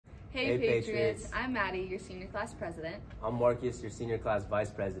Hey Patriots! I'm Maddie, your senior class president. I'm Marcus, your senior class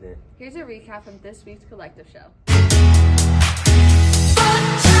vice president. Here's a recap from this week's collective show.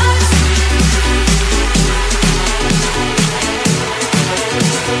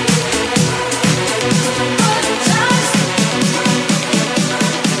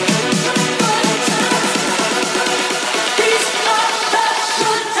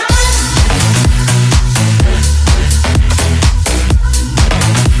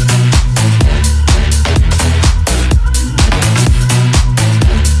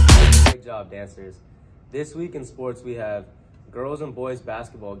 Dancers. This week in sports, we have girls and boys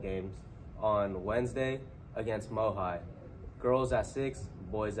basketball games on Wednesday against Mohai. Girls at 6,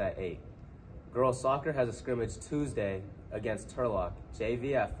 boys at 8. Girls soccer has a scrimmage Tuesday against Turlock,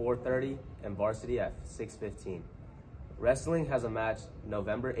 JV at 4:30 and varsity at 6:15. Wrestling has a match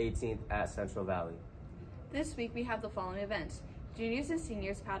November 18th at Central Valley. This week we have the following events. Juniors and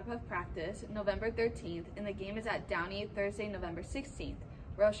seniors paddle puff practice November 13th, and the game is at Downey Thursday, November 16th.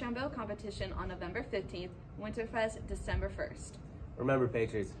 Rochambeau competition on November 15th, Winterfest December 1st. Remember,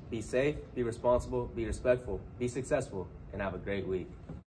 Patriots, be safe, be responsible, be respectful, be successful, and have a great week.